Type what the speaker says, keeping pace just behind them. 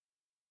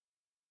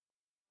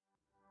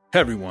Hey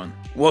everyone,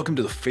 welcome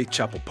to the Faith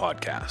Chapel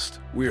podcast.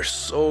 We are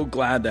so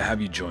glad to have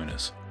you join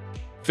us.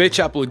 Faith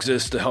Chapel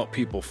exists to help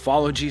people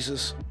follow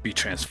Jesus, be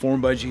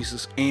transformed by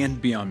Jesus,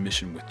 and be on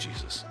mission with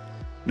Jesus.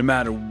 No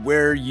matter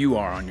where you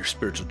are on your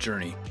spiritual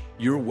journey,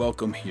 you're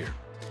welcome here.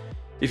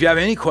 If you have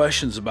any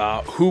questions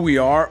about who we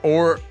are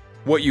or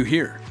what you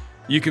hear,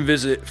 you can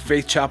visit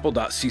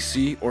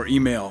faithchapel.cc or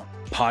email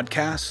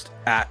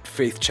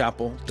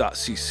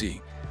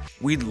podcast@faithchapel.cc.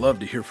 We'd love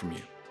to hear from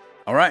you.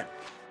 All right,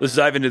 let's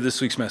dive into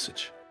this week's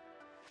message.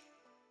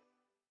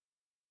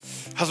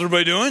 How's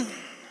everybody doing?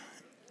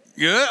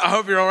 Good. I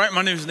hope you're all right.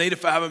 My name is Nate.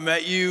 If I haven't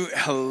met you,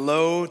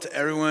 hello to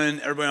everybody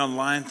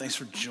online. Thanks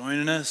for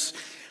joining us.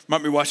 You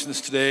might be watching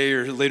this today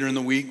or later in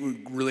the week. We're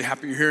really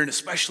happy you're here, and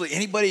especially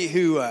anybody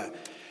who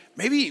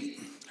maybe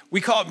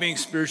we call it being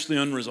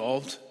spiritually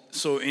unresolved.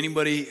 So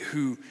anybody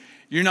who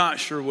you're not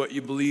sure what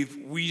you believe,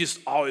 we just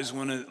always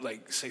want to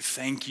say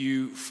thank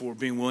you for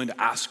being willing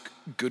to ask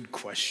good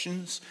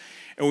questions.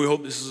 And we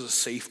hope this is a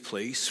safe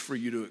place for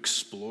you to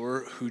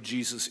explore who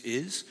Jesus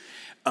is.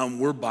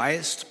 We're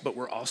biased, but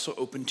we're also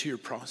open to your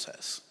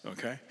process,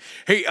 okay?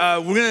 Hey,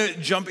 we're going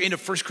to jump into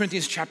 1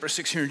 Corinthians chapter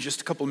 6 here in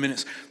just a couple of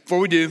minutes. Before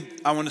we do,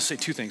 I want to say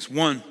two things.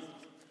 One,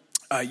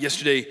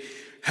 yesterday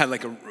had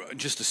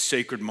just a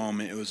sacred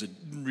moment. It was a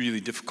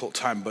really difficult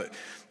time, but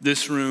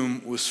this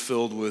room was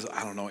filled with,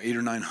 800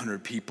 or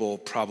 900 people,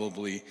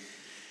 probably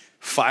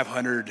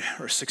 500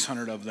 or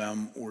 600 of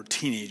them were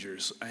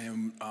teenagers.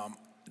 And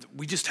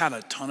we just had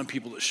a ton of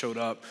people that showed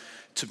up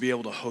to be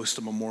able to host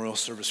a memorial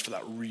service for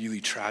that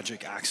really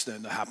tragic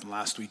accident that happened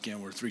last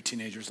weekend where 3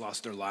 teenagers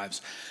lost their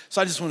lives.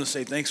 So I just want to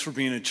say thanks for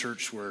being a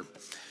church where,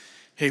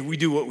 hey, we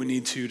do what we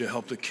need to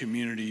help the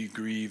community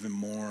grieve and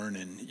mourn,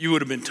 and you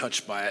would have been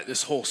touched by it.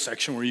 This whole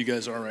section where you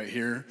guys are right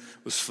here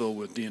was filled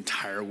with the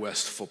entire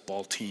West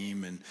football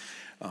team, and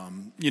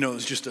it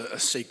was just a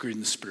sacred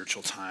and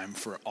spiritual time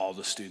for all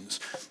the students.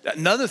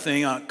 Another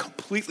thing on a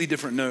completely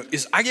different note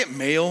is I get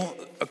mail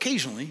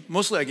occasionally.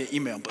 Mostly I get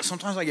email, but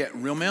sometimes I get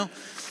real mail.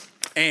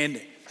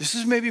 And this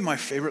is maybe my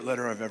favorite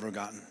letter I've ever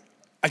gotten.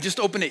 I just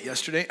opened it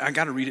yesterday. I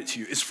got to read it to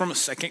you. It's from a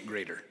second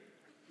grader.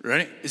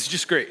 Right? It's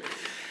just great.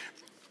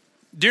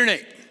 Dear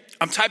Nate,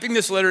 I'm typing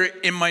this letter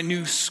on my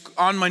new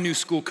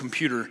school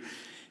computer,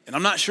 and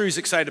I'm not sure he's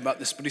excited about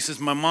this, but he says,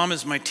 my mom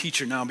is my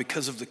teacher now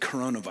because of the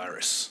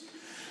coronavirus.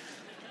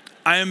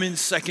 I am in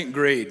second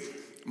grade.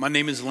 My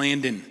name is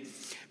Landon.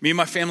 Me and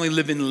my family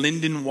live in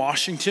Lynden,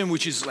 Washington,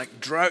 which is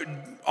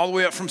all the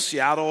way up from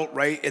Seattle,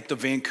 right at the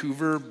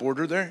Vancouver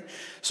border there.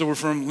 So we're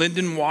from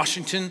Lynden,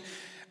 Washington,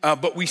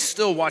 but we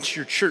still watch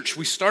your church.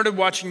 We started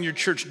watching your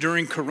church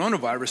during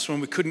coronavirus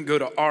when we couldn't go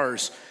to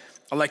ours.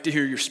 I like to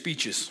hear your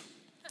speeches.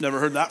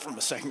 Never heard that from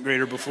a second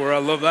grader before. I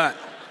love that.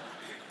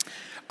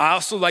 I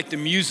also like the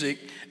music,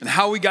 and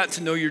how we got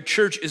to know your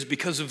church is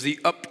because of the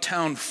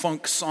Uptown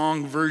Funk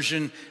song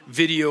version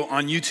video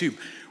on YouTube,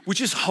 which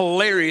is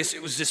hilarious.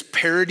 It was this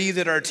parody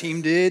that our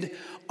team did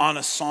on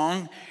a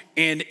song,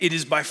 and it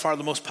is by far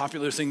the most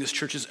popular thing this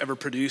church has ever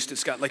produced.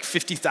 It's got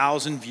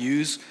 50,000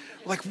 views.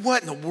 We're like,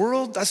 what in the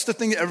world? That's the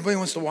thing that everybody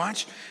wants to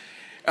watch?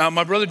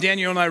 My brother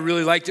Daniel and I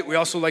really liked it. We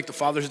also liked the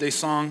Father's Day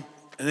song,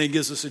 and then he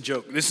gives us a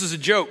joke. This is a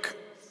joke.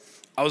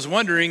 I was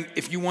wondering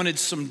if you wanted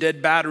some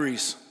dead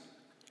batteries.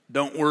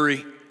 Don't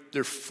worry,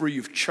 they're free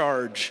of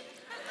charge.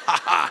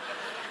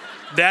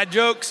 Dad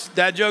jokes.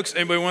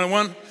 Anybody want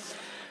one?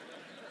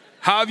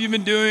 How have you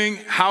been doing?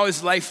 How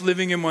is life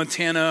living in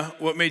Montana?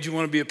 What made you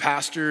want to be a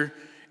pastor?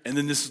 And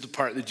then this is the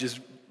part that just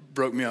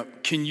broke me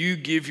up. Can you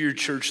give your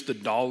church the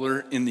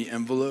 $1 in the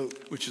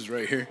envelope, which is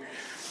right here?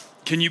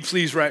 Can you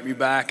please write me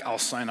back? I'll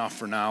sign off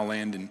for now,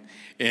 Landon.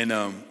 And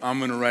I'm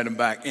going to write him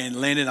back. And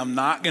Landon, I'm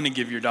not going to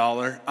give your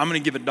 $1. I'm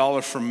going to give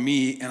 $1 from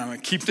me, and I'm going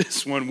to keep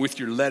this one with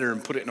your letter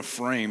and put it in a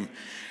frame.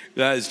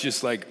 That is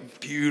just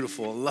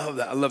beautiful.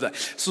 I love that.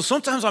 So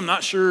sometimes I'm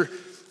not sure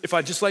if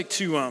I just like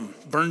to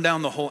burn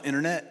down the whole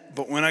internet,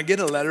 but when I get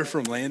a letter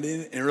from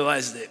Landon and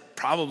realize that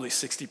probably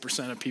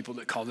 60% of people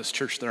that call this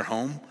church their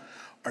home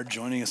are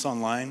joining us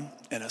online,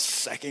 and a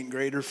second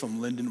grader from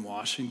Lynden,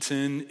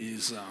 Washington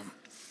is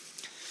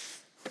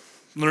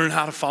learn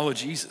how to follow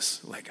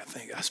Jesus. I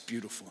think that's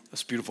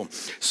beautiful.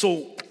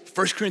 So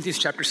 1 Corinthians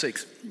chapter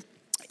 6.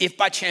 If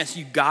by chance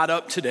you got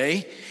up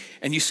today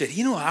and you said,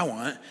 you know what I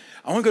want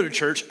to go to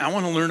church. I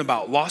want to learn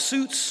about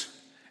lawsuits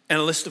and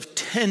a list of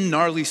 10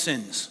 gnarly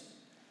sins.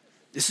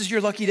 This is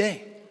your lucky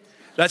day.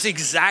 That's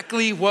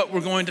exactly what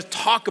we're going to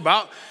talk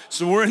about.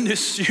 So we're in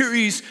this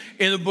series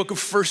in the book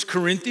of 1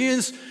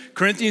 Corinthians.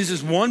 Corinthians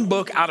is one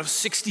book out of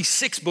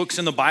 66 books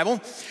in the Bible,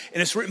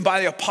 and it's written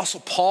by the Apostle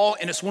Paul,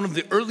 and it's one of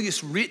the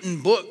earliest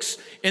written books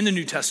in the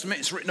New Testament.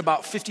 It's written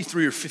about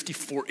 53 or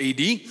 54 AD.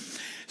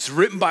 It's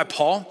written by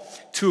Paul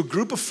to a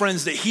group of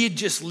friends that he had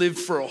just lived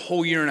for a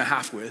whole year and a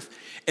half with,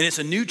 and it's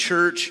a new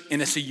church,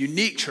 and it's a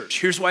unique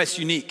church. Here's why it's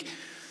unique.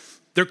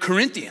 They're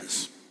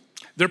Corinthians.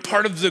 They're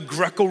part of the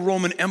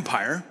Greco-Roman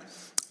Empire,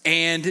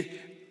 and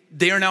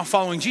they are now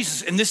following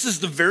Jesus. And this is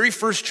the very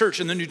first church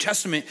in the New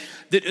Testament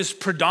that is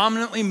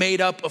predominantly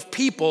made up of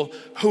people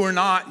who are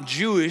not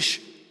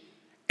Jewish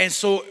And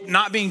so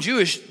not being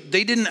Jewish,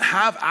 they didn't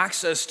have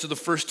access to the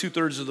first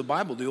 2/3 of the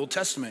Bible, the Old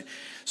Testament.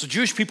 So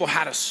Jewish people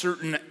had a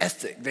certain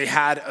ethic. They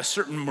had a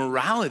certain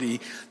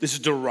morality. This is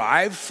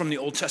derived from the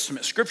Old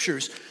Testament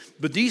scriptures.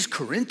 But these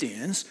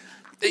Corinthians,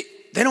 they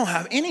don't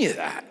have any of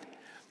that.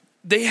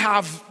 They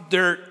have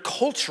their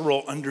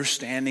cultural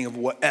understanding of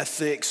what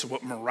ethics,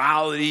 what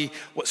morality,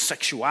 what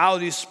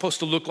sexuality is supposed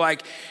to look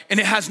like. And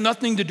it has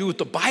nothing to do with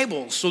the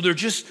Bible. So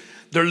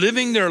they're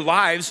living their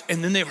lives,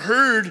 and then they've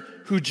heard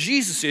who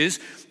Jesus is,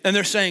 and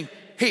they're saying,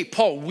 hey,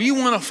 Paul, we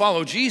want to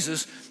follow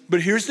Jesus,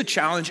 but here's the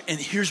challenge, and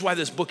here's why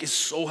this book is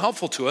so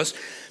helpful to us.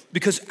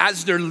 Because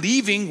as they're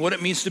leaving what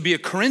it means to be a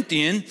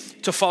Corinthian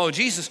to follow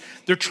Jesus,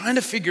 they're trying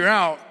to figure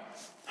out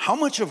how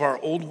much of our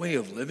old way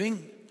of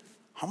living,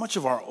 how much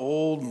of our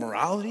old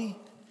morality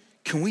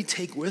can we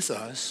take with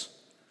us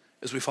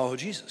as we follow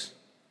Jesus?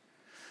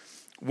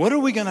 What are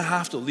we going to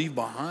have to leave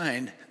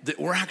behind that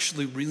we're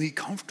actually really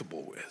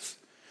comfortable with?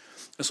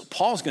 And so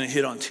Paul's going to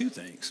hit on two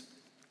things.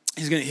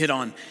 He's going to hit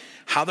on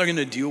how they're going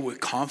to deal with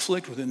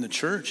conflict within the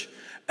church.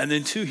 And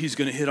then two, he's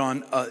going to hit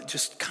on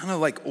just kind of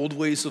like old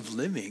ways of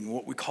living,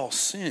 what we call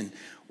sin.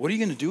 What are you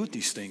going to do with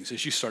these things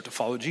as you start to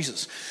follow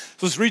Jesus?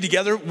 So let's read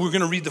together. We're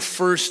going to read the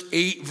first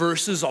 8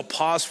 verses. I'll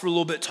pause for a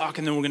little bit, talk,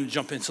 and then we're going to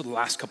jump into the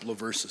last couple of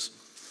verses.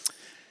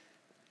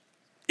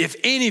 If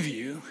any of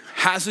you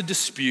has a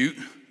dispute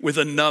with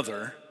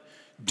another,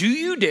 do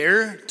you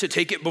dare to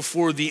take it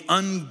before the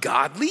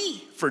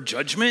ungodly for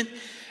judgment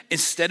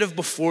instead of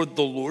before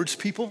the Lord's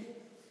people?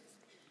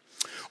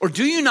 Or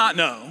do you not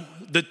know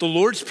that the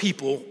Lord's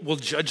people will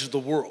judge the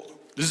world?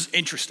 This is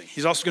interesting.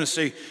 He's also going to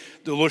say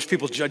the Lord's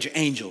people judge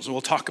angels, and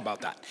we'll talk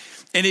about that.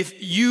 And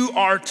if you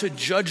are to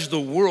judge the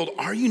world,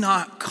 are you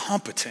not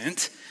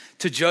competent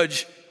to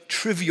judge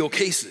trivial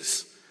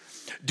cases?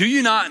 Do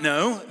you not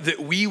know that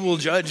we will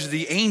judge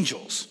the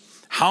angels?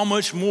 How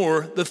much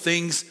more the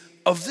things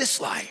of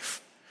this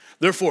life?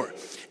 Therefore,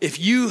 if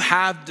you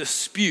have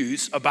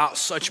disputes about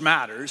such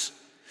matters,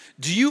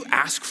 do you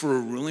ask for a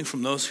ruling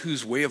from those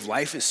whose way of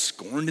life is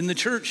scorned in the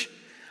church?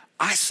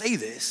 I say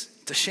this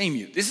to shame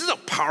you. This is a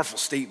powerful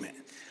statement.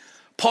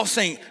 Paul's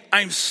saying,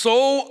 I'm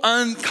so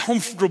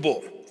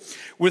uncomfortable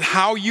with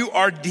how you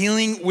are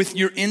dealing with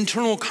your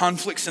internal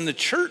conflicts in the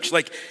church.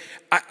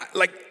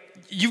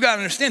 You've got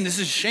to understand, this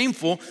is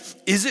shameful.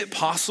 Is it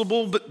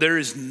possible, but there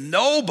is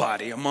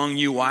nobody among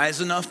you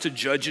wise enough to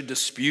judge a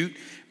dispute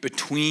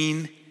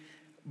between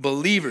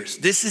believers?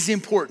 This is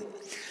important.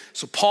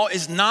 So Paul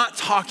is not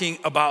talking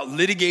about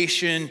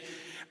litigation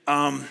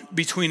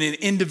between an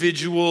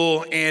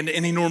individual and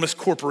an enormous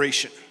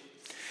corporation.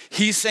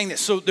 He's saying that,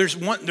 so there's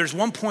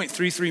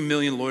 1.33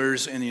 million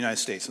lawyers in the United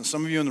States, and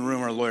some of you in the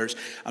room are lawyers.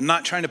 I'm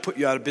not trying to put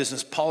you out of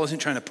business. Paul isn't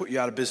trying to put you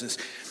out of business.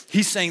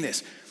 He's saying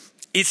this.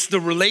 It's the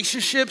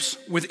relationships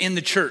within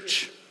the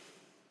church,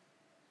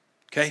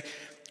 okay?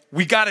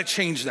 We got to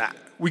change that.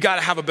 We got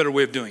to have a better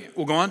way of doing it.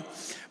 We'll go on.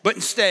 But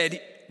instead,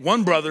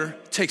 one brother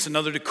takes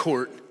another to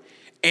court,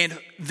 and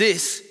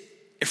this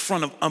in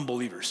front of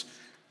unbelievers.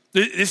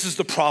 This is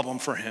the problem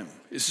for him.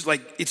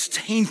 It's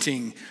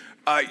tainting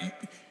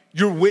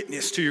your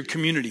witness to your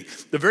community.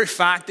 The very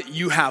fact that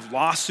you have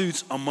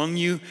lawsuits among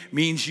you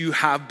means you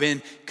have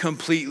been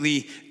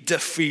completely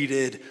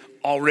defeated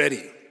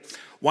already.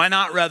 Why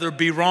not rather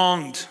be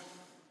wronged?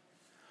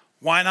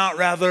 Why not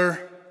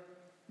rather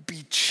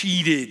be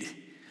cheated?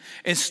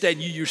 Instead,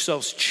 you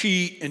yourselves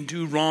cheat and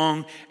do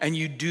wrong, and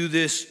you do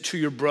this to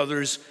your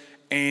brothers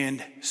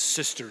and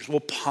sisters. We'll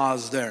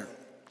pause there.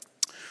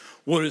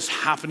 What is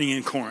happening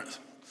in Corinth?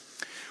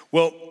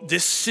 Well,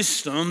 this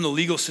system, the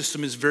legal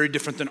system, is very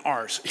different than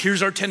ours.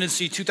 Here's our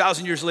tendency,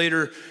 2,000 years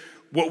later,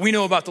 what we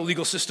know about the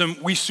legal system,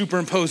 we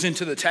superimpose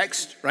into the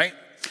text, right?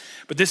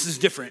 But this is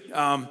different.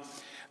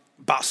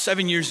 About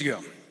 7 years ago,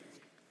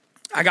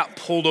 I got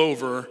pulled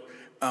over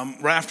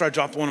right after I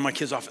dropped one of my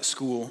kids off at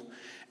school.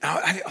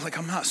 And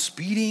I'm not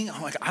speeding.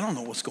 I'm like, I don't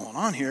know what's going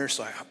on here.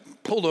 So I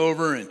pulled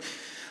over, and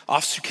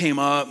officer came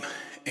up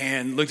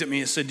and looked at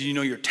me and said, do you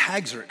know your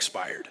tags are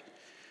expired?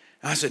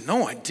 And I said,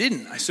 no, I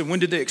didn't. I said, when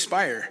did they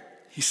expire?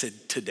 He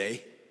said, today.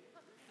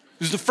 It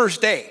was the first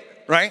day,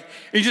 right?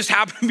 And he just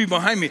happened to be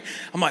behind me.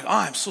 I'm like, oh,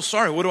 I'm so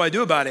sorry. What do I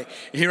do about it?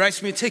 And he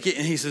writes me a ticket,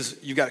 and he says,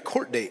 you got a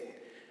court date.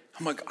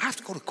 I'm like, I have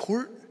to go to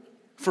court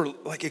for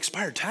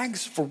expired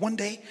tags for one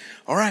day?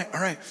 All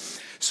right.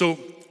 So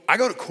I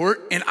go to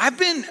court, and I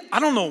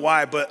don't know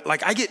why, but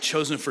I get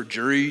chosen for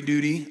jury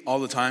duty all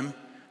the time.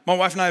 My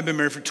wife and I have been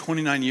married for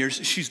 29 years.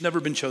 She's never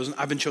been chosen.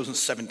 I've been chosen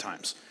 7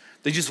 times.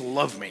 They just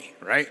love me,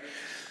 right?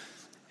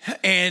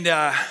 And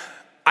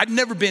I'd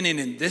never been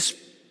in this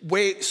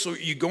way. So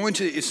you go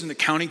it's in the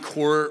county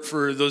court,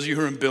 for those of you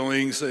who are in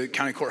Billings, the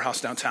county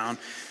courthouse downtown.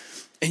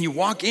 And you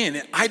walk in,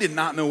 and I did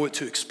not know what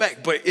to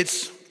expect, but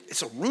it's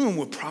a room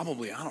with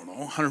probably,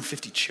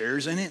 150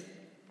 chairs in it.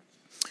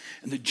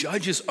 And the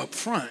judge is up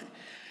front,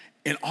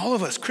 and all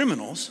of us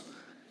criminals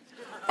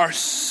are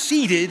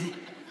seated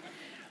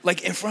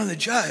in front of the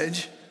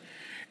judge,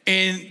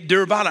 and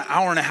they're about an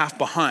hour and a half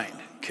behind,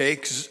 okay?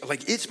 Because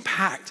it's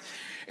packed.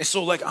 And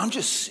so I'm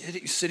just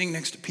sitting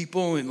next to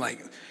people, and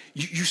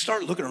you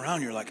start looking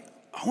around, you're like,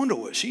 I wonder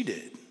what she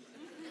did.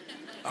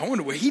 I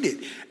wonder what he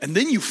did. And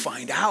then you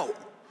find out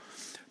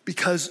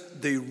because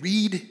they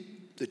read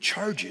the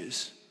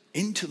charges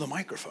into the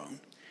microphone.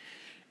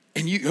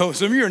 And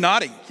some of you are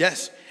nodding,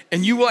 yes.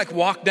 And you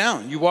walk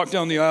down. You walk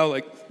down the aisle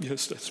like,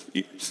 yes, that's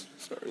me.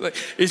 Sorry. Like,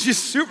 it's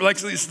just super,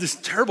 like it's this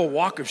terrible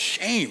walk of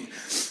shame.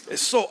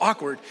 It's so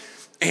awkward.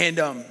 And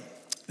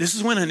this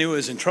is when I knew I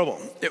was in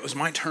trouble. It was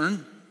my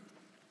turn.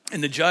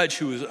 And the judge,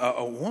 who was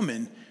a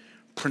woman,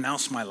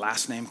 pronounced my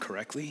last name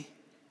correctly.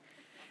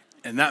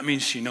 And that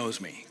means she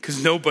knows me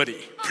because nobody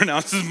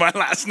pronounces my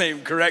last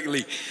name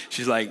correctly.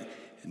 She's like,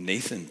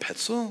 Nathan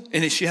Petzel?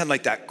 And then she had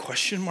like that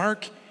question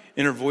mark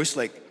in her voice,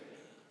 like,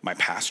 my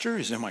pastor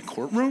is in my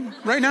courtroom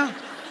right now?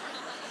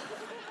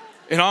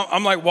 And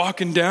I'm like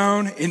walking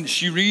down and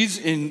she reads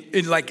and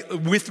like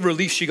with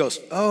relief, she goes,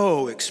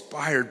 oh,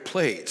 expired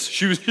plates.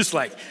 She was just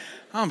like,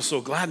 I'm so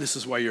glad this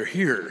is why you're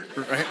here,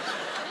 right?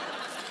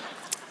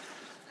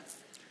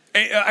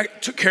 And I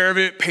took care of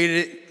it, paid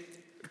it.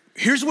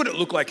 Here's what it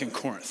looked like in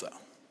Corinth though.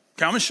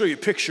 Okay, I'm gonna show you a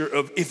picture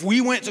of if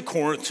we went to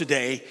Corinth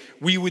today,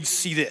 we would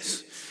see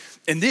this.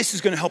 And this is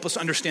going to help us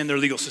understand their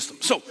legal system.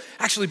 So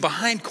actually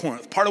behind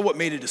Corinth, part of what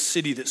made it a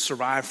city that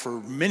survived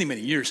for many,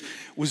 many years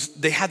was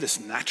they had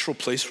this natural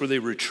place where they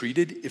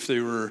retreated if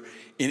they were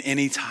in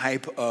any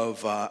type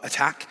of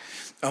attack.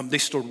 They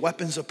stored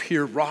weapons up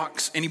here,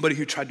 rocks. Anybody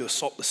who tried to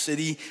assault the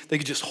city, they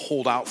could just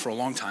hold out for a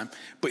long time.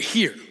 But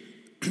here,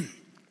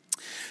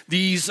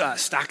 these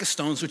stack of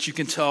stones, which you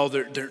can tell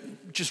they're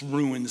just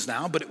ruins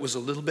now, but it was a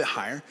little bit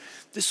higher.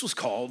 This was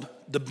called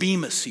the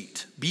Bema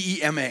seat,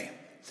 B-E-M-A.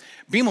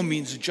 Bema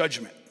means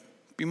judgment.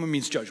 Bema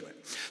means judgment.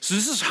 So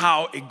this is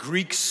how a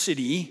Greek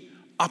city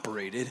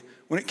operated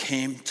when it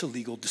came to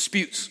legal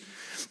disputes.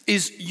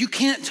 Is you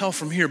can't tell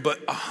from here,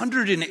 but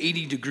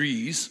 180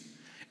 degrees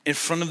in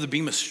front of the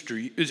Bema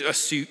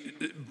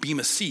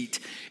seat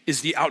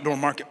is the outdoor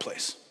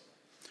marketplace,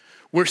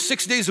 where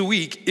 6 days a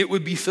week it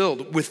would be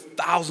filled with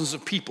thousands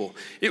of people.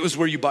 It was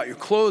where you bought your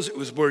clothes. It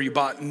was where you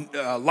bought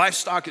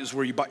livestock. It was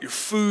where you bought your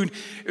food.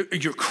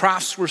 Your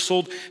crafts were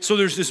sold. So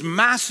there's this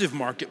massive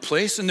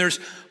marketplace, and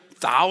there's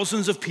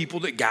thousands of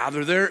people that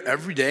gather there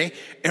every day.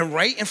 And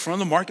right in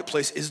front of the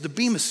marketplace is the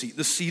Bema seat,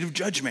 the seat of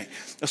judgment.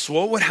 So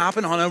what would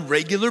happen on a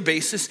regular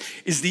basis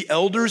is the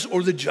elders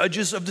or the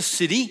judges of the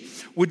city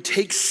would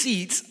take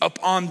seats up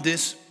on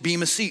this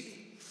Bema seat.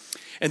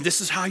 And this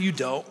is how you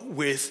dealt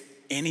with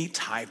any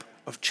type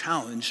of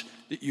challenge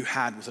that you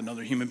had with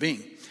another human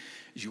being.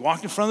 As you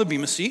walked in front of the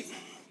Bema seat,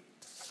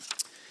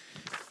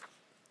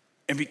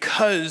 and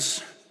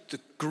because the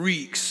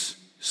Greeks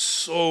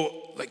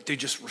they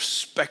just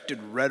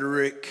respected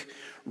rhetoric,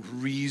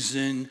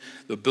 reason,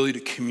 the ability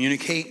to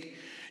communicate,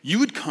 you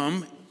would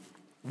come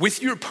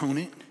with your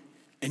opponent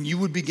and you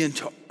would begin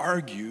to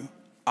argue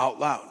out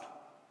loud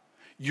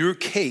your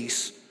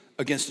case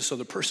against this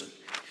other person.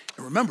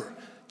 And remember,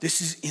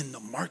 this is in the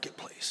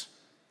marketplace.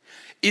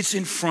 It's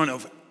in front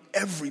of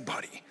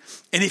everybody.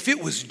 And if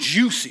it was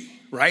juicy,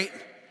 right?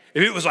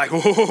 If it was like,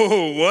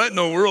 oh, what in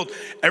the world?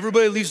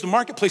 Everybody leaves the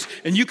marketplace,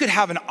 and you could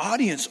have an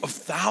audience of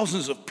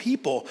thousands of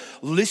people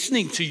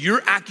listening to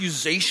your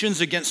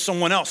accusations against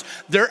someone else,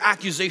 their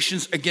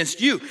accusations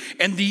against you.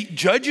 And the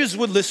judges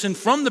would listen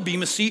from the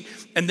Bema seat,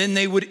 and then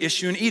they would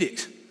issue an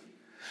edict.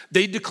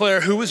 They'd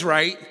declare who was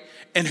right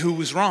and who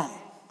was wrong.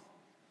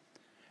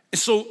 And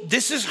so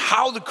this is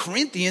how the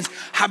Corinthians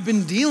have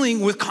been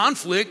dealing with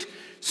conflict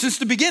since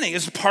the beginning.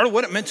 It's part of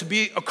what it meant to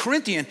be a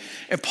Corinthian.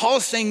 And Paul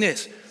is saying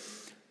this: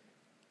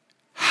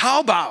 how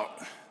about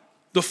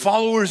the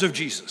followers of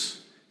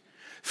Jesus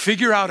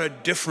figure out a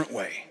different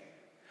way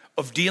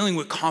of dealing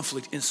with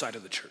conflict inside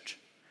of the church?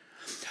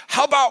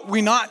 How about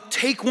we not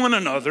take one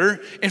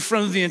another in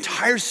front of the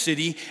entire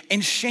city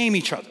and shame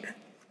each other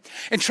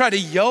and try to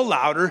yell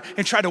louder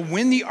and try to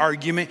win the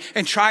argument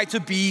and try to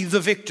be the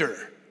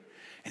victor?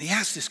 And he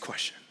asked this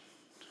question: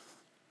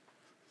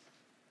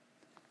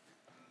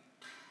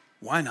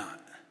 why not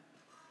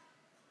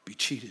be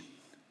cheated?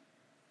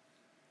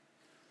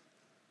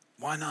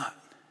 Why not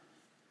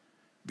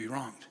be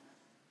wronged?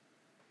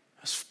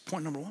 That's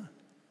point number one.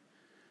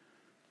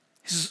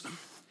 He says,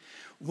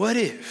 what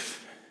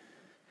if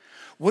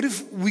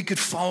we could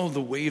follow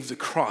the way of the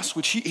cross,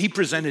 which he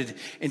presented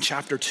in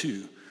chapter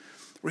 2,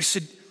 where he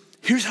said,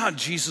 here's how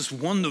Jesus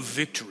won the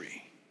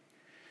victory.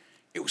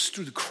 It was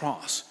through the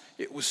cross.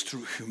 It was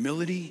through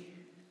humility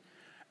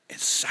and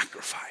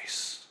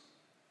sacrifice.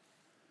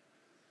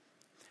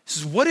 He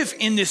says, what if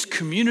in this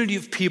community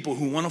of people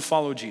who want to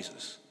follow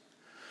Jesus,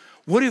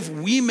 what if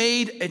we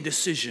made a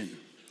decision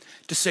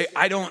to say,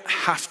 I don't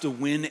have to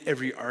win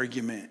every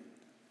argument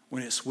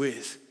when it's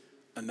with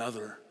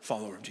another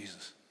follower of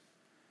Jesus.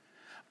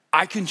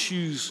 I can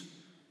choose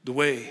the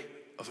way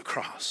of the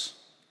cross.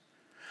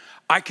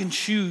 I can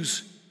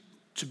choose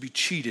to be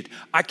cheated.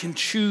 I can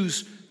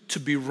choose to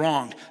be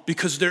wronged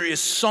because there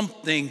is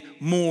something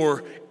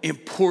more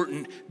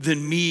important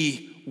than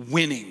me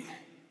winning,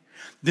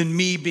 than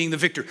me being the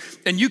victor.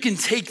 And you can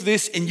take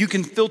this and you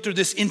can filter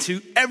this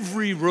into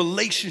every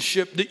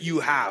relationship that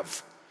you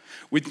have.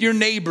 with your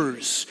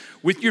neighbors,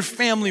 with your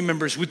family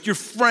members, with your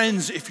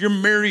friends, if you're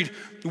married,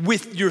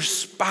 with your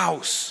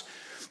spouse,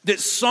 that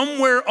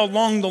somewhere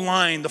along the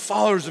line, the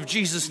followers of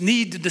Jesus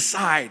need to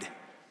decide,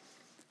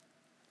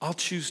 I'll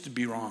choose to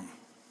be wrong.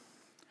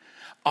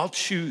 I'll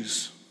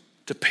choose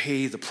to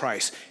pay the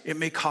price. It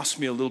may cost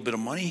me a little bit of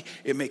money.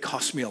 It may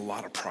cost me a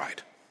lot of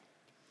pride.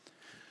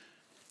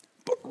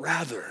 But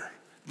rather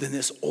than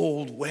this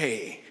old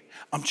way,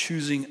 I'm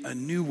choosing a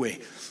new way.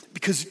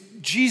 Because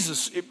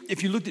Jesus,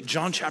 if you looked at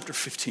John chapter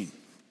 15,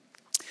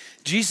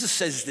 Jesus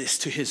says this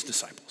to his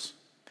disciples.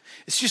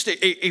 It's just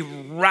a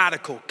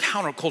radical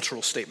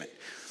countercultural statement.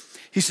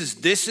 He says,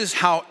 this is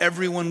how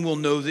everyone will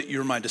know that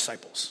you're my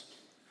disciples,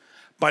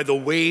 by the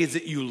way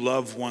that you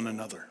love one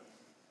another.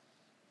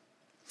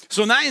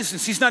 So in that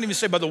instance, he's not even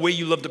saying by the way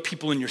you love the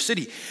people in your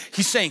city.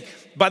 He's saying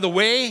by the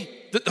way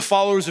that the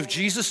followers of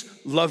Jesus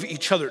love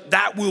each other.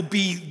 That will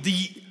be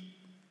the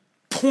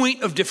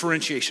point of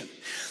differentiation.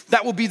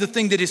 That will be the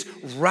thing that is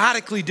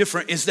radically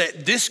different, is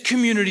that this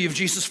community of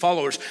Jesus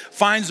followers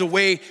finds a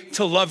way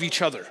to love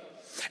each other.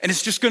 And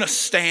it's just gonna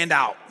stand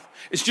out.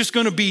 It's just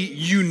gonna be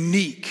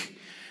unique.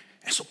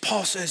 And so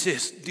Paul says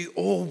this, the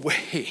old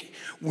way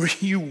where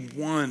you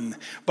won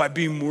by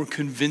being more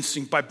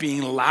convincing, by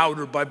being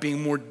louder, by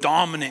being more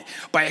dominant,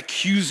 by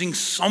accusing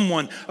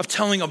someone of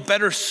telling a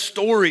better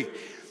story.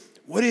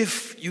 What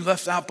if you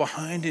left that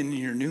behind in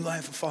your new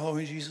life of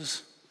following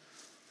Jesus?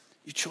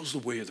 You chose the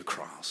way of the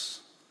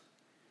cross.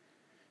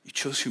 You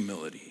chose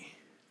humility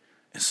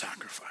and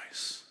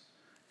sacrifice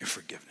and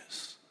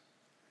forgiveness.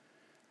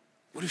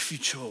 What if you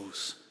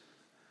chose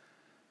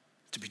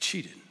to be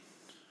cheated?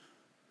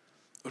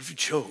 What if you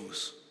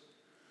chose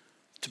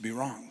to be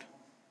wronged?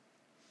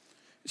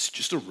 It's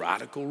just a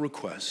radical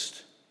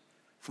request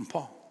from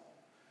Paul.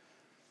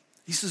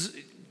 He says,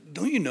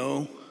 don't you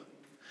know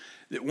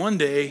that one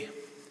day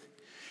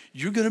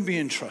you're gonna be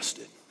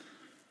entrusted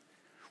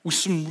with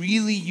some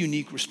really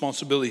unique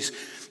responsibilities?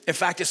 In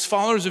fact, as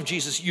followers of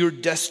Jesus, you're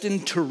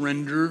destined to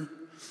render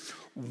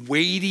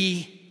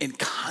weighty and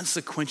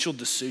consequential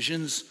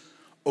decisions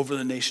over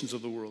the nations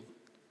of the world.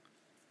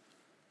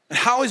 And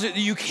how is it that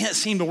you can't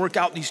seem to work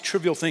out these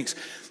trivial things?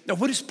 Now,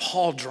 what is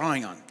Paul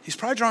drawing on? He's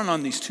probably drawing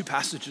on these two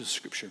passages of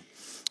scripture.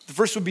 The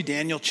first would be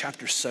Daniel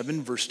chapter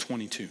 7, verse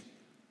 22.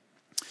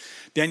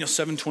 Daniel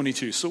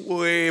 7:22, so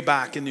way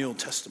back in the Old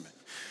Testament,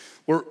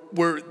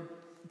 where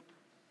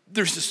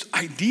there's this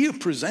idea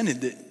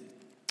presented that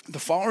the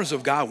followers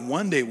of God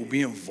one day will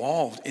be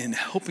involved in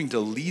helping to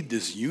lead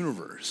this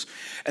universe.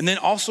 And then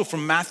also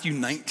from Matthew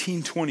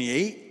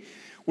 19:28,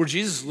 where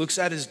Jesus looks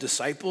at his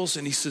disciples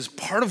and he says,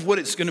 part of what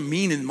it's gonna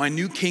mean in my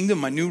new kingdom,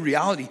 my new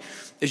reality,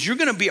 is you're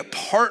gonna be a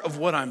part of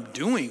what I'm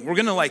doing. We're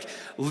gonna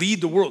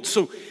lead the world.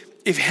 So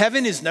if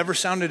heaven has never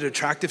sounded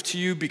attractive to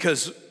you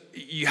because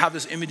you have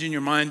this image in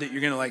your mind that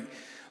you're gonna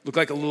look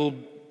like a little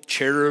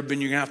cherub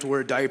and you're gonna have to wear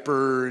a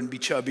diaper and be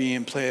chubby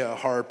and play a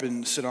harp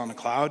and sit on a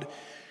cloud,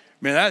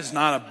 man, that is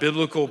not a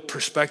biblical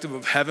perspective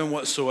of heaven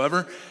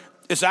whatsoever.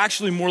 It's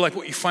actually more like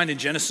what you find in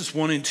Genesis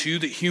 1 and 2,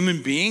 that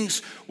human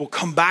beings will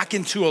come back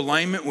into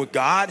alignment with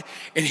God,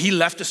 and he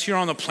left us here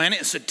on the planet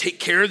and said, take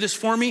care of this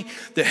for me.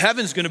 The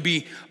heaven's gonna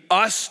be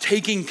us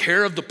taking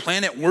care of the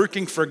planet,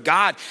 working for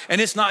God. And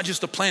it's not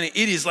just a planet,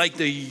 it is like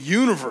the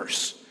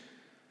universe.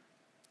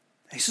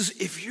 And he says,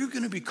 if you're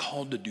gonna be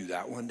called to do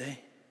that one day,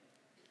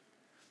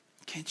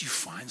 can't you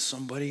find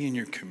somebody in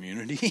your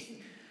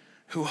community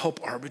who will help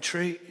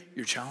arbitrate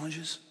your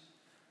challenges?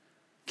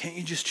 Can't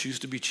you just choose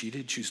to be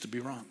cheated, choose to be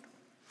wrong?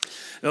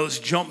 Now let's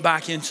jump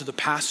back into the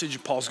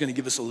passage. Paul's gonna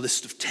give us a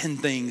list of 10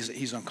 things that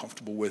he's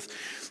uncomfortable with.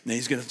 And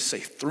he's gonna say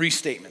 3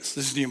 statements.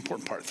 This is the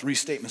important part, 3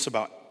 statements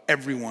about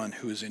everyone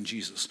who is in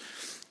Jesus.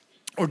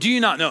 Or do you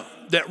not know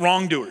that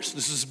wrongdoers,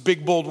 this is a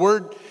big, bold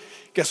word,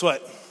 guess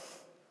what?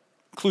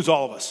 Includes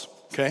all of us,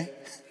 okay?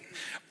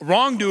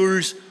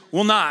 Wrongdoers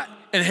will not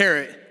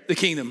inherit the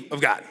kingdom of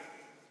God.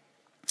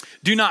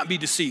 Do not be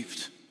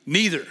deceived.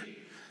 Neither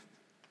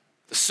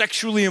the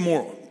sexually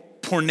immoral,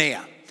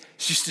 porneia.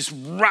 It's just this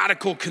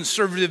radical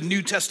conservative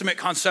New Testament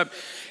concept.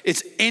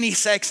 It's any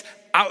sex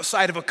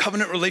outside of a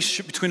covenant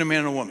relationship between a man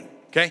and a woman,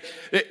 okay?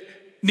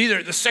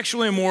 Neither the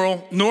sexually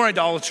immoral, nor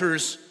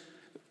idolaters,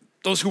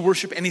 those who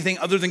worship anything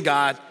other than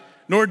God,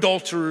 nor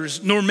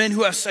adulterers, nor men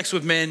who have sex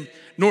with men,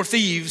 nor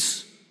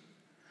thieves,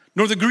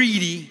 nor the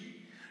greedy,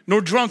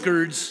 nor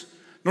drunkards,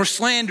 nor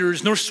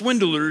slanderers, nor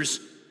swindlers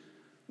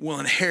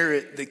will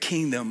inherit the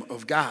kingdom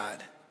of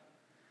God.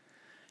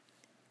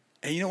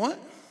 And you know what?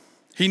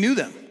 He knew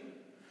them.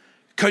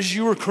 Because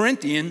you were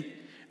Corinthian,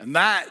 and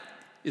that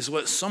is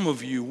what some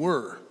of you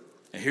were.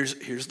 And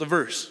here's the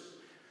verse.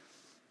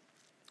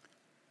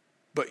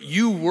 But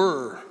you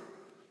were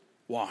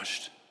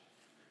washed.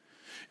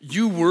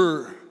 You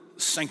were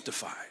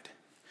sanctified.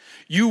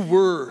 You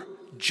were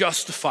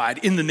justified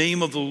in the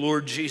name of the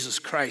Lord Jesus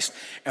Christ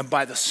and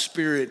by the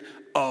Spirit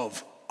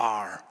of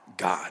our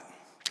God.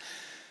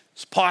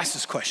 So Paul asks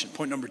this question,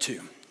 point number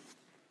 2.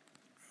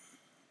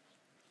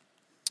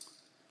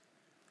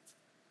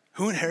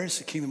 Who inherits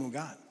the kingdom of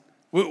God?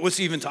 What's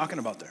he even talking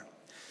about there?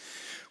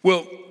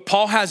 Well,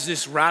 Paul has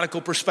this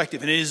radical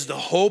perspective, and it is the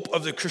hope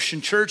of the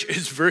Christian church. It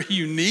is very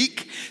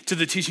unique to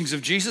the teachings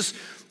of Jesus,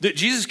 that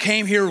Jesus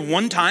came here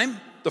one time,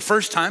 the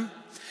first time,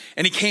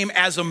 and he came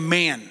as a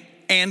man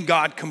and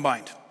God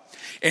combined.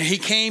 And he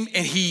came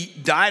and he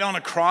died on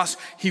a cross.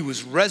 He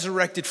was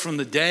resurrected from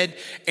the dead,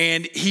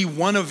 and he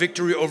won a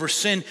victory over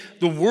sin.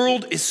 The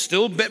world is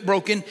still a bit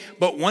broken,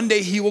 but one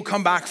day he will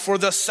come back for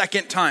the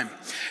second time.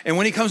 And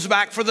when he comes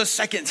back for the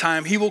second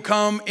time, he will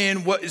come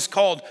in what is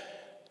called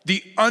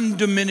the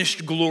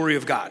undiminished glory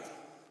of God,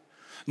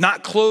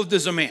 not clothed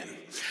as a man.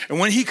 And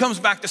when he comes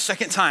back the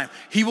second time,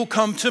 he will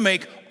come to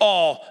make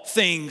all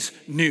things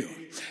new.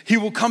 He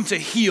will come to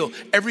heal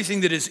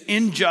everything that is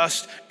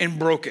unjust and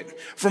broken,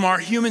 from our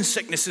human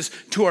sicknesses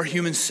to our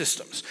human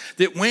systems.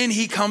 That when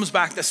he comes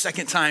back the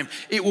second time,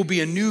 it will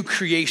be a new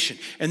creation.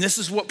 And this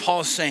is what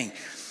Paul is saying.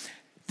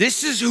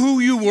 This is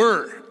who you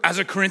were as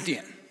a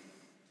Corinthian.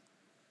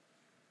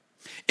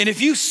 And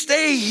if you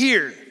stay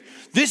here,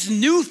 this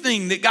new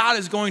thing that God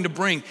is going to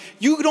bring,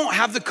 you don't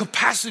have the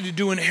capacity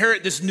to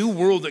inherit this new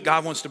world that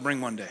God wants to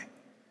bring one day.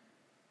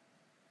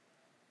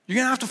 You're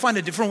going to have to find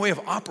a different way of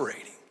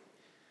operating.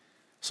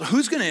 So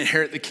who's going to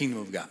inherit the kingdom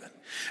of God?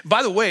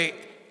 By the way,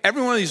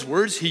 every one of these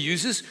words he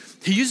uses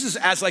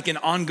as like an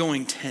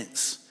ongoing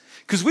tense.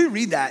 Because we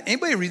read that.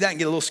 Anybody read that and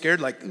get a little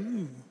scared? Like,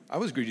 ooh, I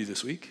was greedy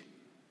this week.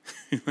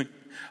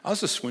 I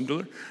was a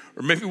swindler.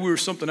 Or maybe we were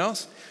something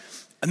else.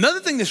 Another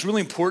thing that's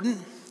really important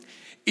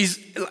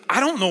is, I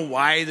don't know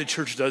why the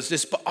church does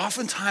this, but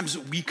oftentimes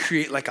we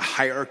create like a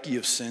hierarchy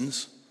of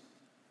sins,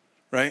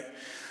 right?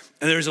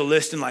 And there's a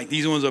list, and like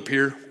these ones up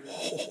here,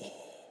 oh,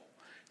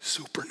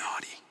 super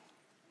naughty.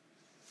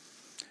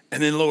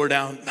 And then lower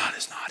down, not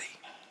as naughty.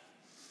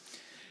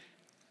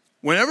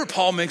 Whenever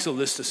Paul makes a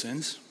list of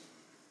sins,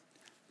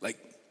 like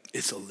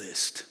it's a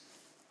list.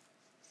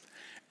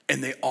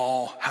 And they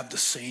all have the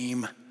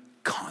same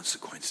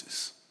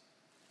consequences.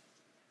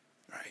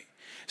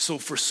 So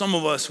for some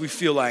of us, we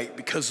feel like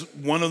because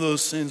one of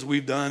those sins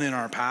we've done in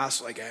our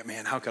past, like, hey,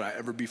 man, how could I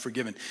ever be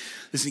forgiven?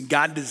 Listen,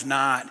 God does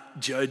not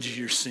judge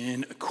your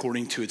sin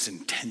according to its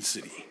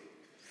intensity.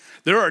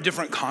 There are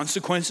different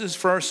consequences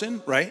for our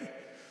sin, right?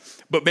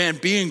 But man,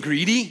 being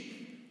greedy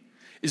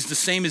is the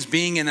same as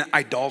being an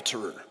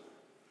adulterer.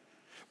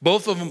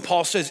 Both of them,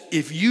 Paul says,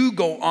 if you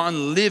go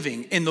on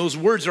living, and those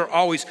words are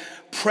always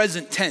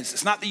present tense.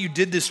 It's not that you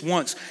did this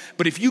once,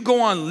 but if you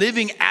go on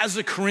living as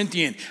a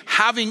Corinthian,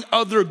 having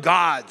other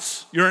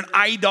gods, you're an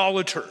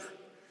idolater.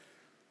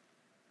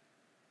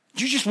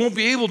 You just won't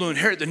be able to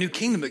inherit the new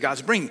kingdom that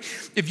God's bringing.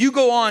 If you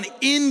go on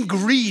in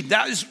greed,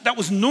 that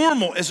was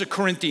normal as a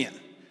Corinthian,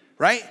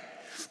 right?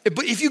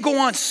 But if you go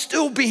on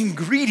still being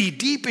greedy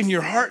deep in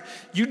your heart,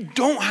 you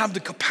don't have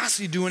the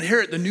capacity to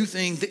inherit the new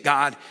thing that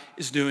God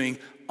is doing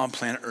on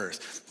planet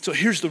Earth. So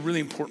here's the really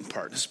important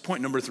part. This is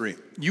point number 3.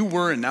 You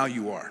were and now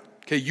you are.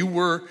 Okay, you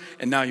were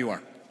and now you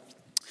are.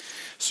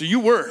 So you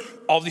were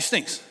all these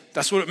things.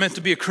 That's what it meant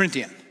to be a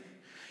Corinthian.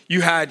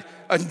 You had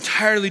an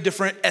entirely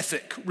different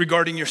ethic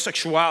regarding your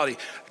sexuality,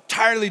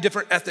 entirely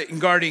different ethic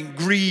regarding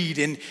greed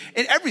and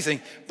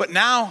everything. But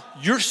now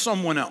you're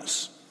someone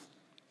else.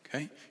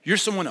 Okay, you're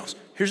someone else.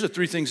 Here's the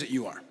 3 things that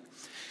you are.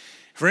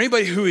 For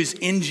anybody who is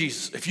in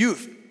Jesus, if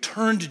you've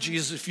turned to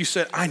Jesus, if you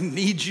said, I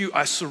need you,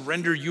 I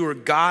surrender, you are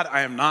God,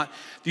 I am not.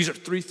 These are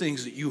 3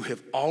 things that you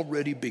have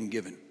already been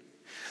given.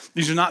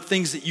 These are not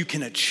things that you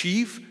can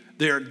achieve.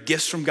 They are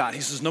gifts from God.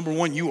 He says, number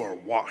 1, you are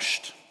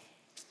washed.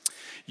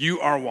 You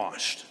are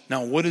washed.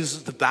 Now, what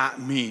does that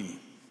mean?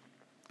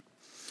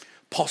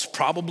 Paul's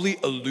probably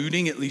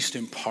alluding, at least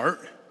in part,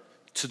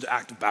 to the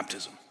act of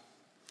baptism.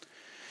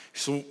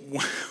 So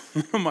one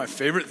of my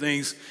favorite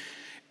things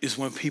is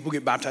when people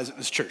get baptized at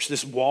this church.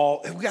 This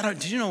wall,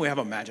 did you know we have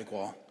a magic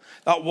wall?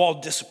 That wall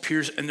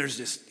disappears and there's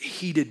this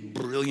heated,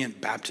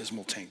 brilliant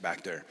baptismal tank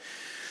back there.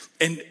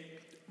 And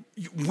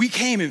we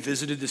came and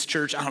visited this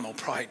church, I don't know,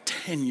 probably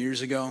 10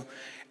 years ago.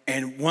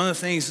 And one of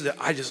the things that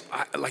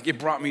it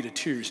brought me to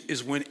tears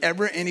is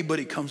whenever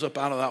anybody comes up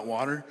out of that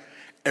water,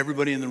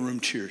 everybody in the room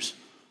cheers.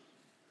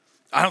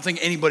 I don't think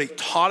anybody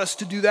taught us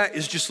to do that.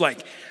 It's just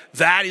like,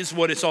 that is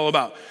what it's all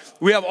about.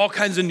 We have all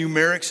kinds of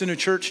numerics in a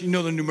church. You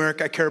know the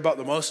numeric I care about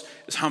the most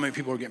is how many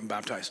people are getting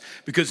baptized.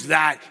 Because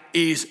that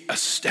is a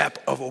step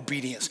of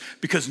obedience.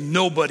 Because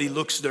nobody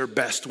looks their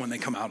best when they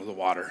come out of the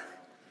water.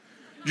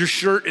 Your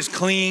shirt is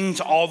clean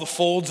to all the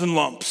folds and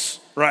lumps,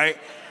 right?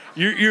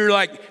 You're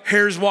like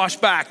hair's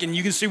washed back and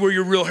you can see where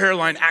your real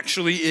hairline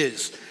actually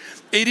is.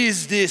 It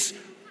is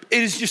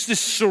just this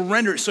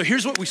surrender. So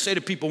here's what we say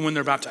to people when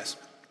they're baptized.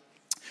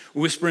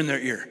 We whisper in their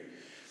ear,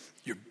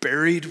 you're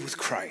buried with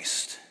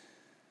Christ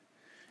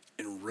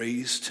and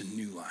raised to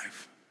new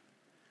life.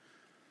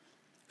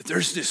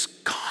 There's this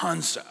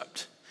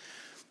concept,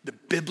 the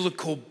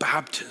biblical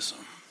baptism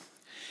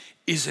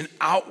is an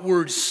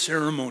outward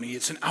ceremony.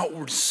 It's an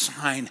outward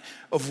sign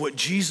of what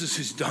Jesus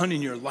has done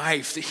in your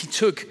life, that he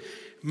took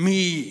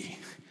me,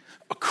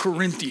 a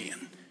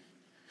Corinthian,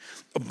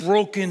 a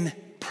broken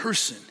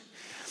person,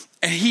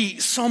 and he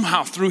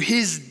somehow through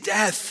his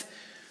death,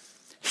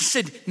 he He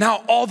said,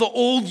 now all the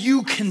old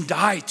you can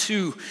die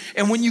too.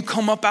 And when you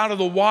come up out of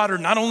the water,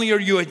 not only are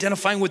you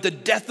identifying with the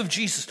death of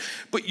Jesus,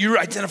 but you're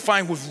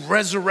identifying with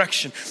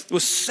resurrection,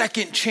 with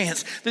second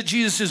chance, that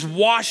Jesus has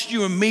washed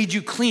you and made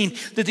you clean,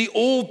 that the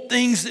old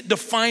things that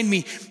define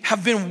me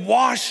have been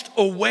washed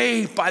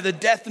away by the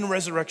death and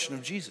resurrection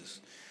of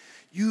Jesus.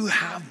 You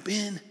have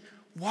been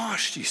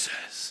washed, he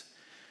says.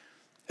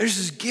 There's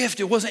this gift.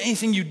 It wasn't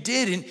anything you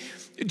did. And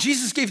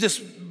Jesus gave this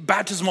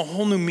baptism a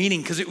whole new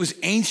meaning because it was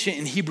ancient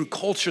in Hebrew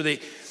culture.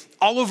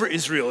 All over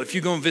Israel, if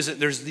you go and visit,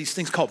 there's these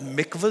things called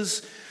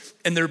mikvahs,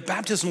 and they're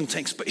baptismal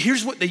tanks. But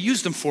here's what they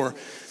used them for.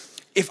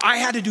 If I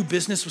had to do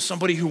business with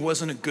somebody who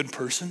wasn't a good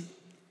person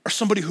or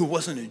somebody who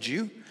wasn't a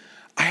Jew,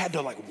 I had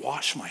to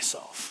wash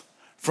myself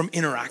from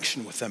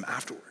interaction with them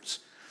afterwards.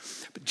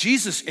 But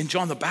Jesus and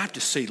John the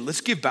Baptist say,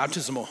 let's give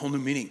baptism a whole new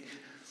meaning.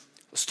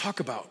 Let's talk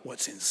about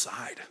what's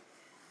inside.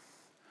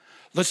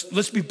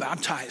 Let's be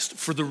baptized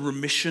for the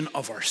remission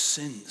of our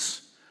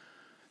sins,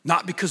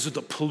 not because of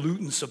the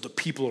pollutants of the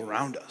people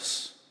around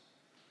us.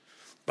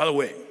 By the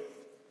way,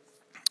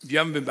 if you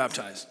haven't been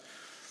baptized,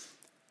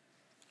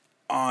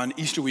 on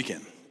Easter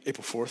weekend,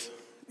 April 4th,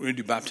 we're gonna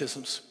do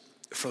baptisms.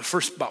 For the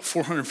first about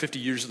 450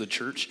 years of the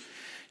church,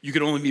 you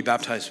could only be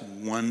baptized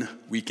one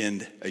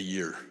weekend a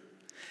year.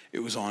 It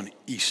was on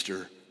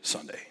Easter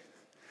Sunday.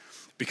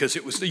 Because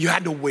you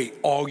had to wait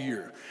all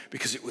year,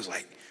 because it was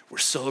we're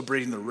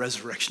celebrating the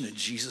resurrection of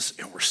Jesus,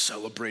 and we're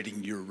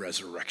celebrating your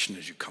resurrection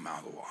as you come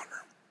out of the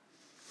water.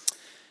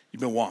 You've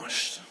been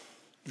washed.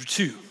 Number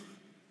two,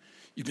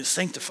 you've been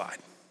sanctified.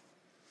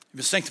 You've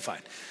been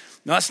sanctified.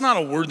 Now, that's not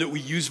a word that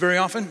we use very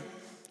often,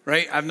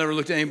 right? I've never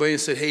looked at anybody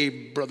and said, hey,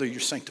 brother,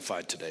 you're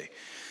sanctified today.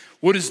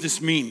 What does this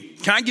mean?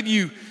 Can I give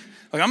you,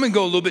 I'm gonna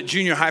go a little bit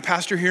junior high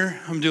pastor here.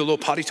 I'm gonna do a little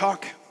potty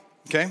talk,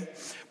 okay?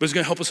 But it's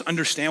gonna help us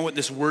understand what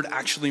this word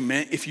actually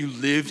meant if you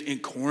lived in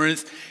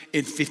Corinth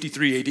in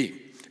 53 AD.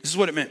 This is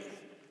what it meant.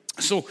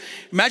 So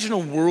imagine a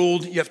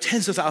world, you have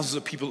tens of thousands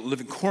of people that live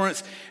in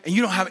Corinth, and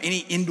you don't have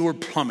any indoor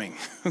plumbing,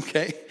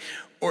 okay?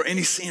 Or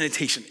any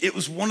sanitation. It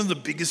was one of the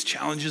biggest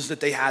challenges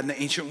that they had in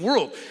the ancient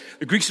world.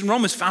 The Greeks and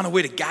Romans found a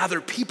way to gather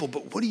people,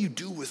 but what do you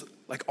do with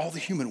all the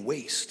human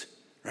waste,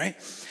 right?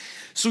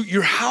 So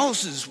your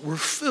houses were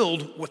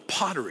filled with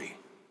pottery,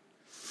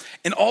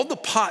 and all the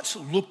pots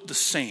looked the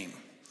same.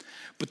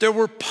 But there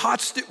were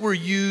pots that were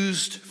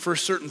used for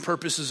certain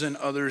purposes and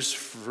others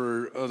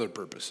for other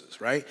purposes,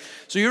 right?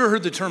 So you ever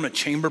heard the term a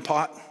chamber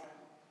pot?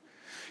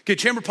 Okay,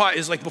 chamber pot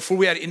is before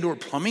we had indoor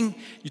plumbing,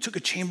 you took a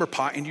chamber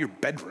pot into your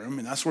bedroom,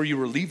 and that's where you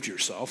relieved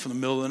yourself in the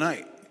middle of the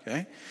night,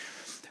 okay?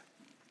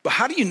 But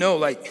how do you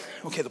know,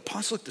 okay, the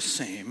pots look the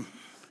same.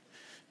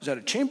 Is that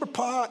a chamber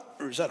pot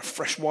or is that a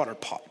freshwater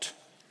pot?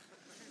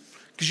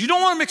 Because you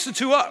don't want to mix the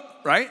two up,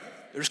 right?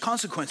 There's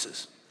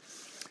consequences.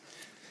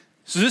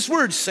 So this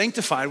word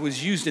sanctified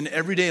was used in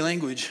everyday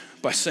language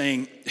by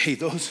saying, hey,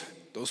 those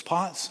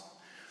pots,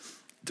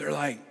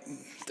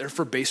 they're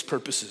for base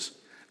purposes.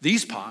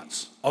 These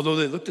pots, although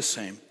they look the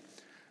same,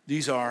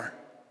 these are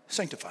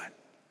sanctified.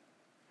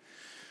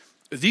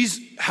 These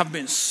have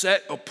been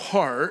set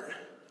apart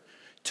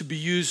to be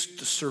used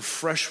to serve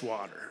fresh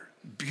water,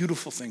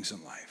 beautiful things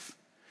in life.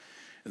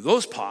 And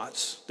those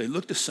pots, they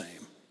look the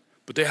same,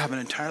 but they have an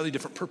entirely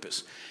different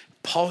purpose.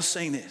 Paul is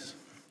saying this,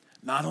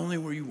 not only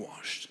were you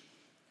washed,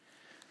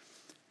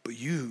 but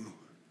you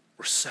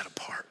were set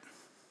apart.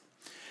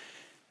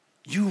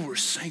 You were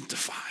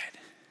sanctified.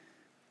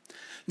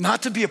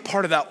 Not to be a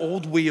part of that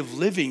old way of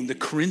living, the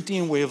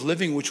Corinthian way of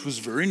living, which was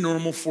very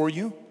normal for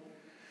you.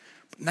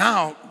 But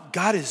now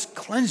God has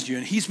cleansed you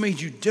and he's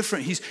made you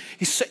different. He's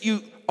set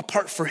you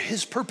apart for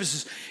his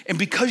purposes. And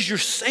because you're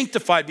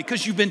sanctified,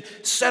 because you've been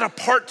set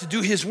apart to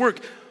do his work,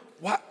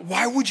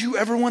 why would you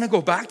ever want to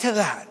go back to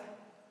that?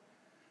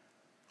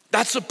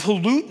 That's a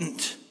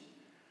pollutant.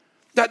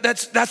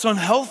 That's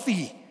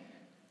unhealthy.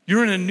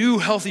 You're in a new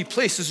healthy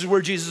place. This is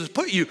where Jesus has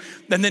put you.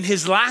 And then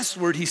his last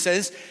word, he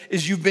says,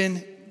 is you've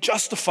been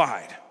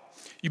justified.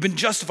 You've been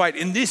justified.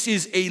 And this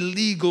is a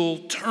legal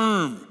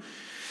term.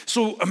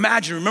 So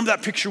remember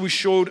that picture we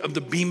showed of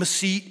the bema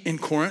seat in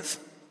Corinth?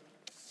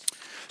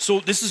 So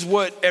this is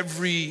what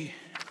every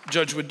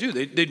judge would do.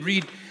 They'd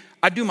read,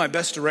 I do my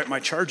best to write my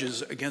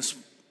charges against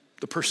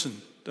the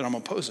person that I'm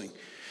opposing.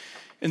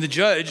 And the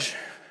judge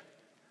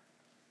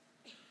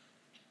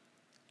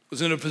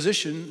was in a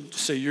position to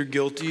say, you're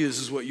guilty, this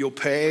is what you'll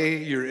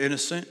pay, you're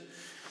innocent.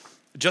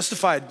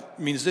 Justified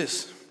means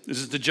this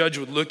is that the judge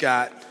would look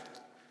at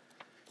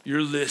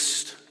your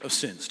list of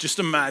sins. Just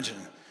imagine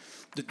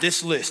that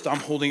this list I'm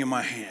holding in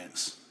my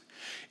hands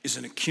is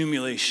an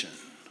accumulation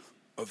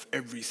of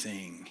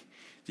everything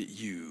that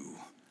you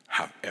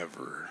have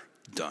ever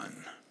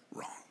done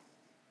wrong.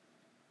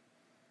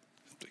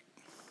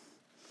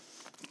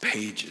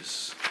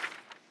 Pages.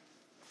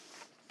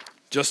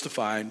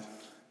 Justified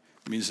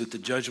means that the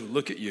judge would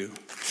look at you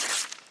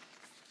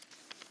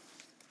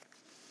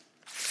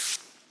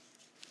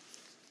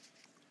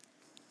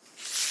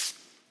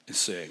and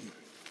say,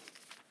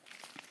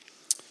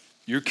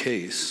 your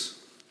case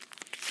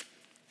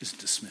is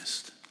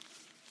dismissed.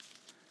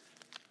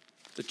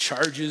 the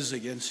charges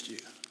against you,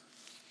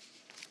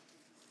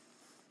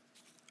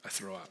 I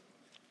throw out.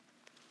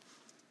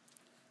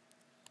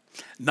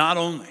 Not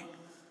only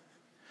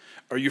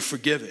are you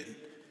forgiven,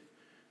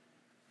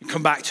 you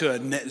come back to a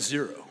net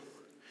zero,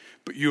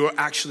 but you are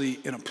actually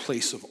in a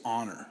place of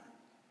honor.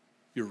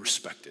 You're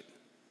respected.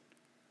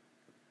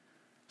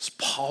 As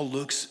Paul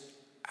looks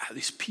at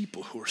these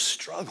people who are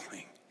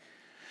struggling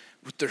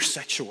with their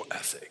sexual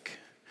ethic,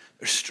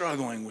 they're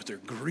struggling with their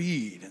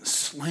greed and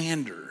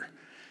slander.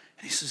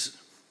 And he says,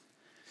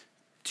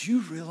 do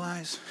you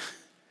realize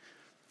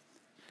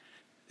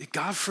that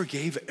God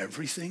forgave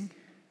everything?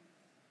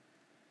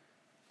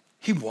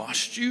 He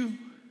washed you.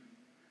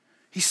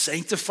 He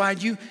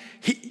sanctified you.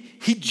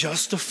 He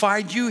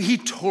justified you. He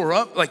tore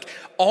up, like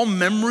all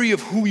memory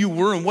of who you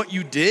were and what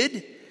you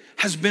did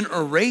has been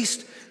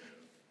erased.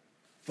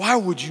 Why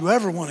would you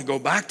ever want to go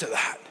back to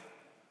that?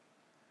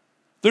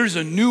 There's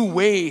a new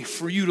way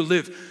for you to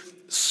live.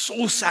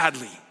 So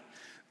sadly,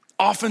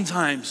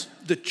 oftentimes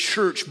the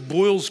church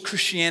boils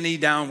Christianity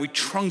down. We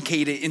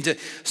truncate it into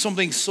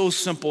something so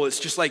simple.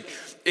 It's like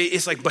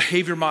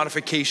behavior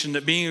modification,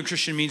 that being a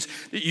Christian means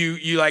that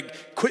you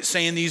like quit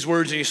saying these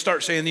words and you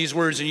start saying these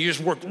words and you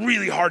just work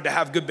really hard to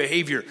have good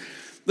behavior.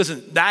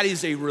 Listen, that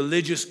is a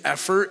religious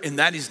effort and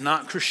that is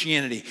not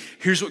Christianity.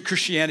 Here's what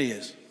Christianity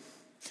is.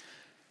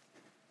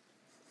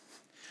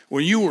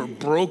 When you were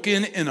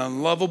broken and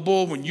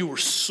unlovable, when you were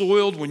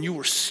soiled, when you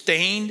were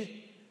stained,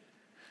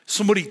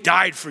 somebody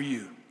died for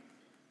you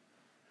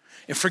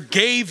and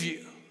forgave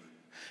you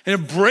and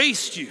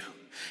embraced you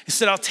and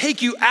said, I'll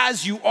take you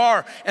as you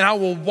are and I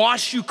will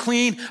wash you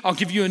clean. I'll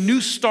give you a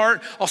new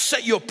start. I'll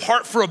set you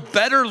apart for a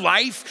better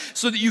life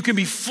so that you can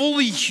be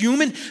fully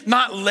human,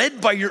 not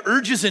led by your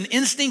urges and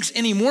instincts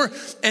anymore.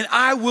 And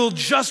I will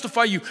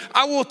justify you.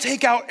 I will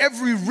take out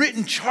every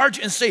written charge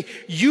and say,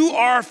 you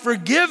are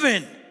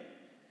forgiven.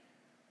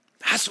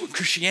 That's what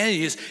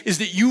Christianity is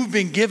that you've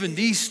been given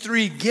these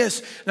three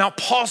gifts. Now,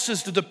 Paul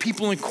says to the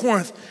people in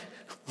Corinth,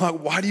 like,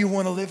 why do you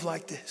want to live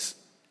like this?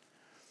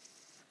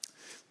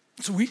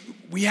 So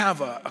we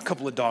have a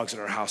couple of dogs at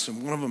our house,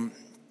 and one of them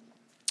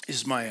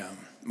is my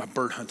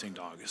bird hunting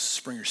dog, a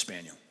Springer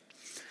Spaniel.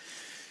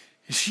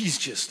 And she's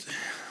just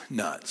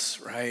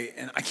nuts, right?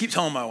 And I keep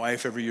telling my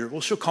wife every year,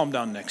 well, she'll calm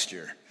down next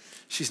year.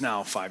 She's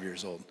now 5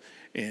 years old.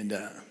 And,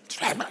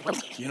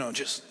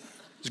 just...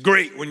 It's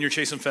great when you're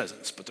chasing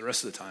pheasants, but the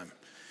rest of the time,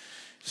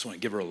 you just want to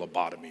give her a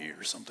lobotomy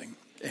or something.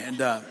 And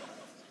there's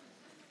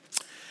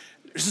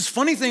this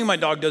funny thing my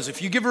dog does.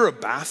 If you give her a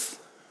bath,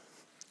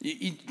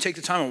 you take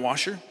the time and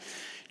wash her,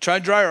 try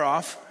to dry her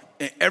off,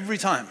 and every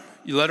time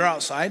you let her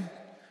outside,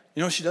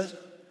 you know what she does?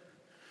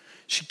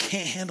 She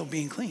can't handle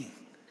being clean.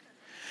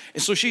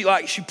 And so she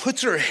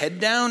puts her head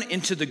down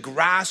into the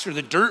grass or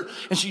the dirt,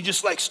 and she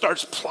just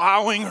starts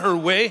plowing her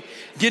way,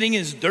 getting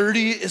as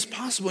dirty as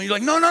possible. And you're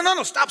like,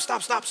 no,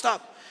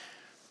 stop.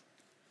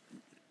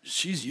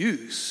 She's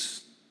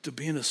used to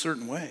being a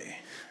certain way.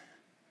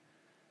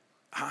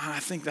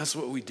 I think that's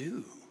what we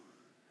do.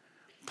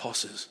 Paul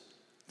says,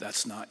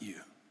 that's not you.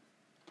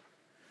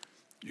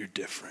 You're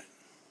different.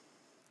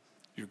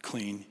 You're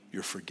clean.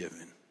 You're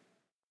forgiven.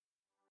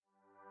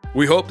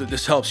 We hope that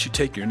this helps you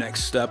take your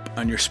next step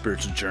on your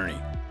spiritual journey.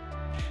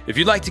 If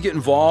you'd like to get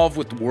involved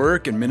with the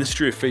work and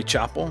ministry of Faith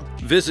Chapel,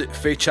 visit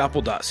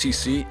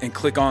faithchapel.cc and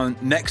click on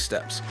Next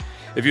Steps.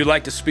 If you'd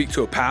like to speak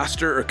to a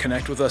pastor or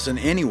connect with us in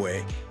any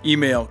way,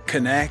 email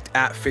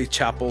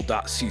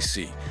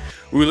connect@faithchapel.cc.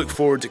 We look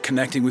forward to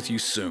connecting with you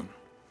soon.